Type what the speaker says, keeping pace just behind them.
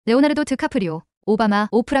레오나르도 드카프리오, 오바마,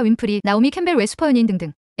 오프라 윈프리, 나오미 캠벨 외 슈퍼연예인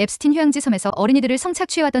등등 앱스틴 휴양지 섬에서 어린이들을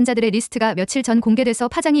성착취해왔던 자들의 리스트가 며칠 전 공개돼서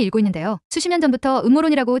파장이 일고 있는데요. 수십 년 전부터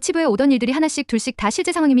음모론이라고 치부해 오던 일들이 하나씩 둘씩 다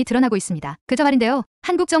실제 상황임이 드러나고 있습니다. 그저 말인데요.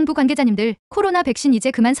 한국 정부 관계자님들, 코로나 백신 이제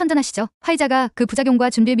그만 선전하시죠. 화이자가 그 부작용과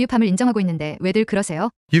준비의 미흡함을 인정하고 있는데 왜들 그러세요?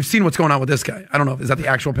 You've seen what's going on with this guy. I don't know. Is that the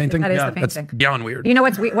actual painting? That is yeah, the painting. That's beyond weird. You know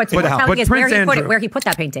what's telling is Prince where he put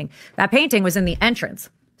that painting. That painting was in the entrance.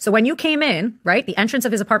 So when you came in, right, the entrance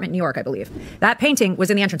of his apartment in New York, I believe, that painting was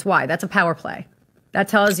in the entrance. Why? That's a power play. That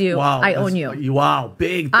tells you, I own you. Wow,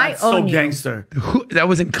 big. That's so gangster. That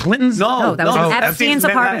was in Clinton's? No, that was in Epstein's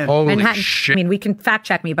apartment. Holy Manhattan. shit. I mean, we can fact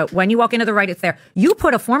check me, but when you walk into the right, it's there. You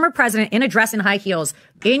put a former president in a dress and high heels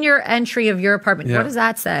in your entry of your apartment. Yeah. What does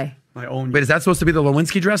that say? I own you. Wait, is that supposed to be the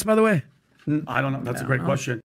Lewinsky dress, by the way? I don't know. That's a great question.